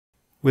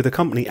With a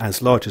company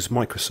as large as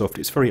Microsoft,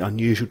 it's very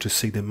unusual to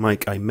see them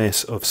make a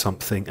mess of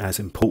something as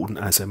important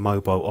as a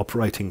mobile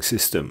operating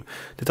system.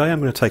 Today I'm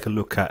going to take a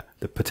look at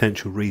the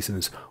potential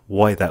reasons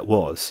why that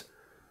was.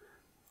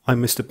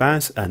 I'm Mr.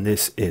 Baz and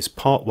this is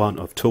part 1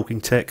 of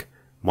Talking Tech,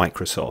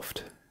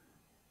 Microsoft.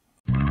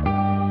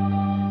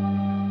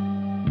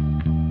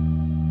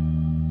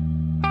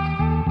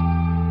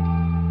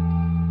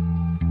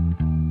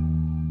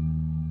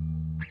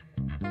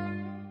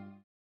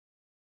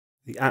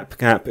 The app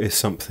gap is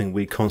something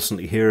we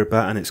constantly hear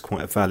about, and it's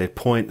quite a valid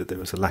point that there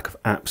was a lack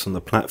of apps on the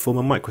platform,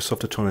 and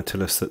Microsoft are trying to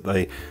tell us that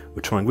they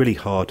were trying really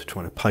hard to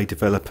trying to pay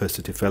developers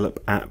to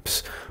develop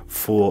apps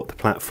for the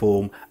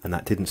platform, and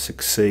that didn't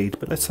succeed.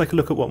 But let's take a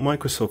look at what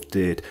Microsoft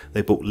did.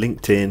 They bought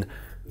LinkedIn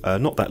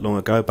not that long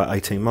ago, about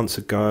 18 months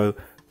ago.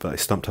 They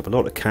stumped up a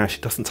lot of cash.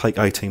 It doesn't take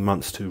 18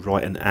 months to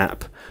write an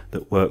app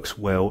that works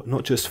well,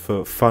 not just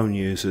for phone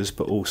users,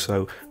 but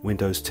also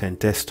Windows 10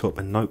 desktop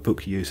and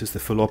notebook users, the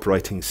full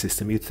operating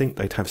system. You'd think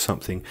they'd have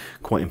something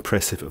quite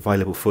impressive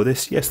available for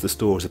this. Yes, the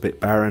store is a bit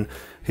barren.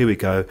 Here we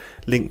go.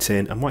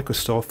 LinkedIn and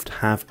Microsoft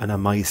have an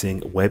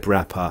amazing web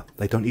wrapper.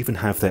 They don't even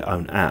have their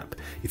own app.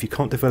 If you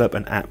can't develop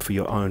an app for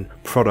your own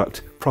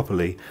product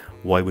properly,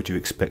 why would you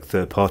expect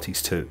third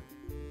parties to?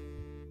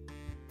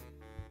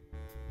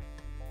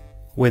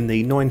 When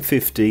the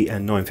 950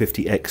 and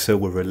 950 XL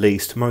were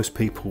released, most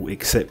people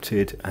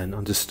accepted and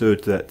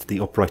understood that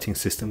the operating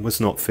system was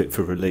not fit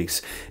for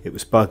release. It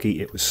was buggy,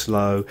 it was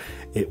slow,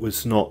 it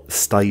was not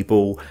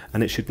stable,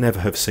 and it should never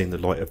have seen the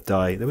light of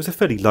day. There was a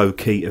fairly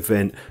low-key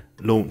event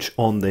launch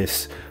on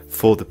this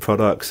for the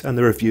products, and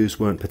the reviews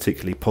weren't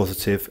particularly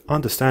positive.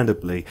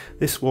 Understandably,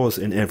 this was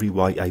in every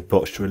way a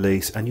botched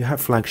release, and you have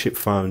flagship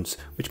phones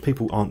which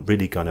people aren't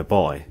really going to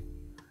buy.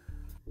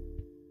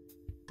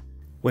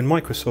 When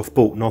Microsoft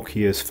bought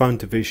Nokia's phone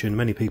division,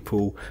 many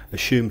people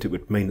assumed it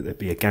would mean that there'd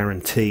be a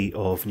guarantee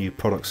of new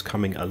products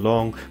coming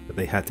along, that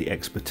they had the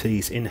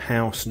expertise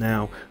in-house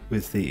now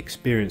with the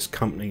experienced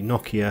company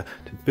Nokia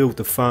to build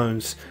the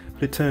phones.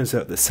 But it turns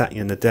out that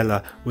Satya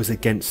Nadella was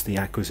against the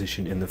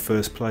acquisition in the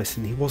first place,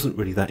 and he wasn't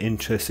really that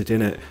interested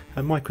in it,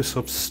 and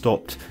Microsoft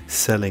stopped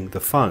selling the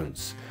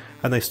phones.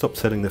 And they stopped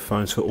selling the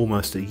phones for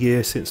almost a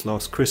year, since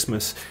last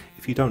Christmas.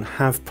 If you don't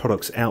have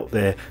products out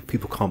there,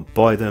 people can't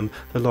buy them.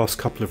 The last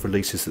couple of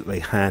releases that they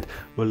had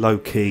were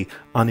low-key,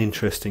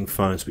 uninteresting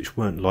phones which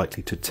weren't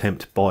likely to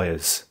tempt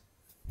buyers.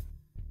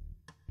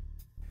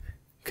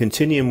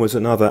 Continuum was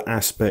another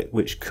aspect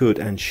which could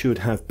and should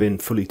have been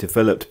fully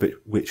developed, but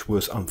which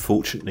was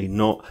unfortunately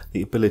not.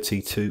 The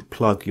ability to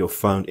plug your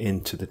phone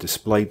into the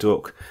display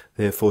dock,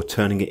 therefore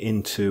turning it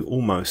into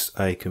almost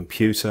a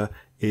computer,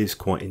 is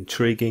quite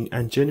intriguing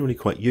and genuinely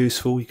quite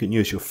useful. You can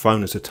use your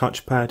phone as a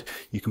touchpad,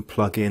 you can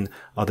plug in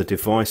other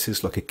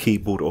devices like a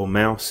keyboard or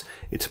mouse.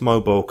 It's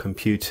mobile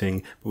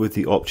computing, but with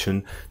the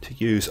option to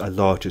use a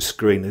larger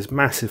screen. There's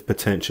massive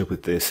potential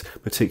with this,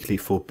 particularly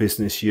for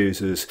business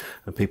users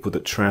and people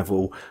that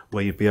travel,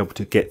 where you'd be able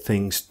to get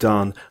things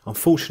done.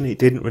 Unfortunately, it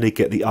didn't really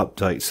get the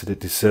updates that it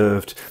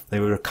deserved.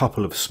 There were a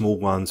couple of small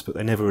ones, but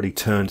they never really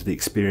turned the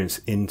experience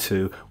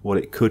into what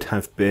it could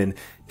have been.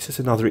 It's just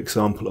another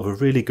example of a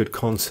really good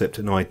concept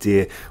and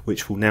idea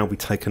which will now be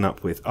taken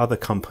up with other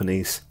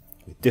companies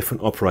with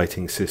different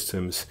operating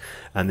systems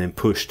and then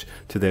pushed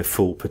to their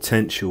full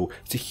potential.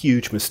 It's a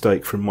huge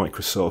mistake from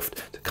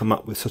Microsoft to come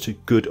up with such a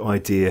good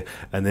idea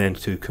and then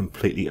to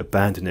completely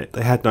abandon it.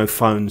 They had no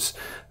phones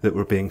that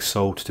were being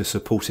sold to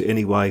support it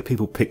anyway.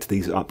 People picked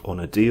these up on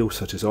a deal,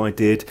 such as I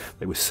did.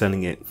 They were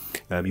selling it.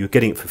 You were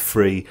getting it for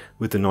free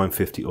with the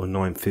 950 or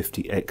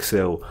 950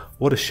 XL.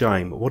 What a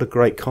shame. What a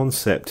great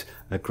concept.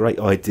 A great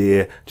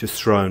idea just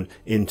thrown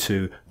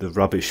into the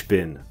rubbish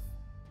bin.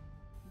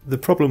 The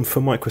problem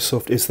for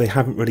Microsoft is they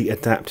haven't really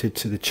adapted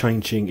to the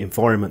changing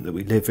environment that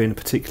we live in,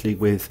 particularly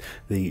with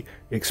the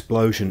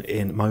explosion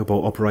in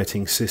mobile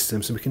operating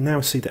systems. And we can now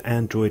see that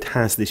Android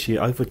has this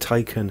year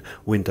overtaken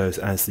Windows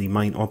as the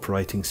main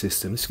operating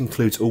system. This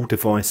includes all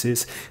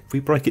devices. If we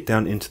break it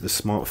down into the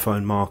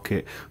smartphone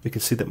market, we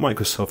can see that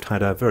Microsoft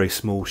had a very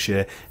small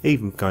share,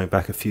 even going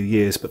back a few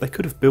years, but they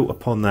could have built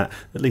upon that,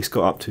 at least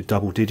got up to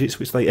double digits,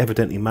 which they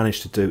evidently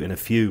managed to do in a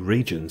few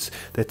regions.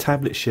 Their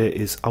tablet share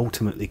is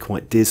ultimately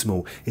quite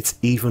dismal. It's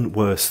even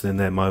worse than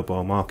their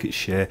mobile market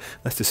share.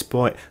 That's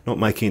despite not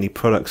making any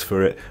products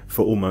for it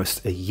for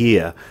almost a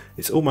year.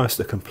 It's almost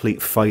a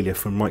complete failure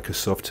from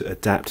Microsoft to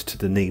adapt to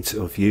the needs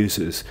of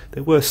users.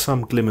 There were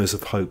some glimmers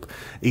of hope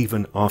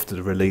even after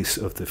the release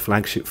of the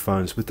flagship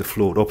phones with the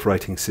flawed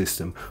operating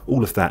system.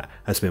 All of that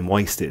has been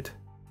wasted.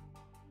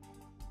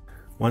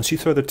 Once you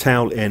throw the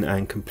towel in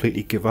and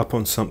completely give up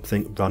on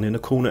something, run in a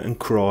corner and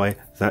cry,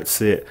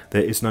 that's it.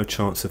 There is no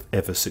chance of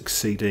ever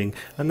succeeding,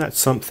 and that's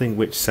something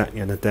which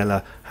Satya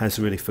Nadella has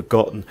really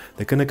forgotten.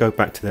 They're going to go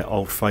back to their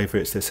old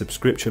favourites, their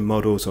subscription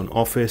models on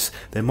Office.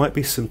 There might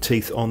be some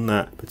teeth on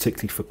that,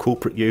 particularly for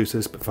corporate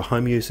users, but for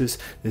home users,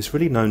 there's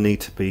really no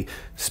need to be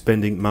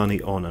spending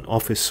money on an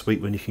Office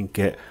suite when you can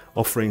get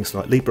offerings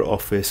like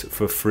LibreOffice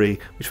for free,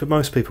 which for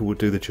most people will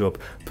do the job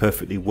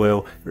perfectly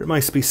well. It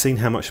remains to be seen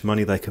how much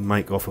money they can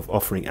make off of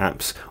offering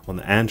apps on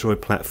the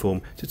Android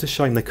platform. Just a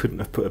shame they couldn't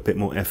have put a bit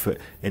more effort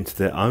into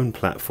their own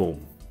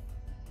platform.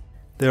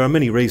 There are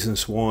many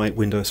reasons why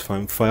Windows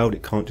Phone failed.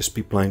 It can't just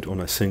be blamed on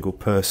a single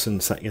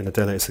person. Satya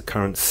Nadella is the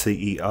current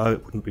CEO.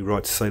 It wouldn't be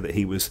right to say that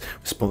he was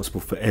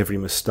responsible for every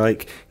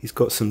mistake. He's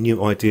got some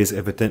new ideas,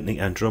 evidently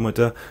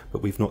Andromeda,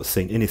 but we've not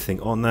seen anything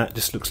on that. It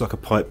just looks like a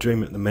pipe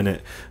dream at the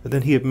minute. And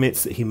then he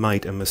admits that he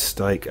made a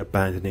mistake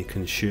abandoning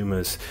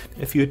consumers.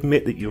 If you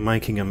admit that you're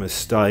making a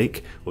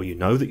mistake, or you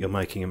know that you're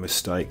making a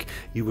mistake,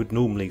 you would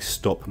normally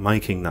stop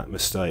making that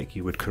mistake.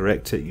 You would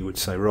correct it. You would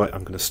say, right,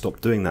 I'm going to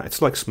stop doing that.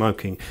 It's like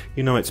smoking.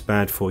 You know it's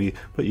bad for you,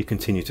 but you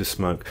continue to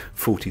smoke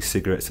 40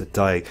 cigarettes a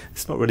day.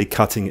 It's not really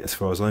cutting it as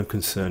far as I'm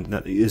concerned.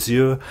 Now, the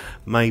Azure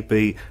may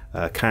be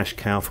a cash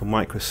cow for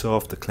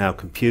Microsoft, the cloud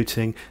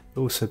computing.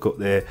 They've also got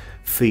their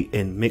feet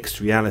in mixed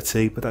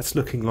reality, but that's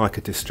looking like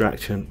a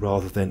distraction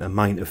rather than a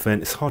main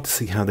event. It's hard to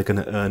see how they're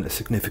going to earn a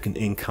significant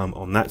income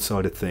on that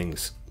side of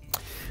things.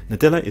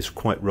 Nadella is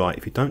quite right.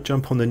 If you don't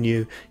jump on the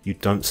new, you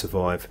don't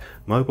survive.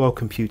 Mobile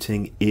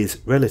computing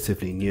is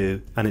relatively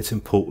new, and it's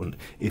important.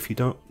 If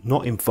you're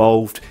not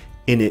involved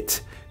in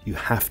it, you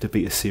have to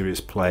be a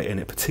serious player in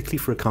it, particularly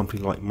for a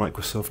company like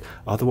Microsoft.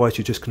 Otherwise,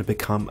 you're just going to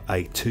become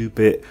a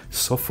 2-bit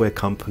software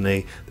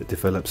company that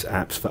develops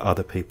apps for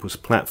other people's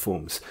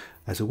platforms.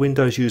 As a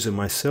Windows user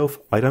myself,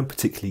 I don't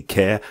particularly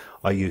care.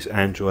 I use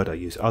Android, I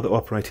use other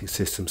operating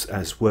systems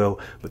as well,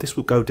 but this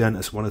will go down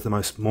as one of the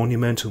most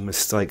monumental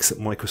mistakes that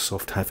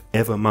Microsoft have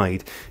ever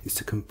made, is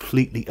to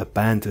completely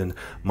abandon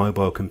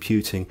mobile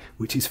computing,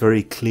 which is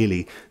very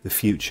clearly the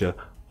future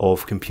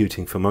of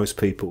computing for most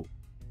people.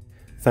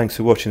 Thanks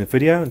for watching the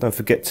video, and don't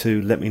forget to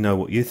let me know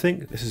what you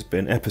think. This has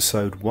been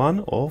episode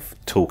 1 of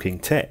Talking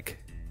Tech.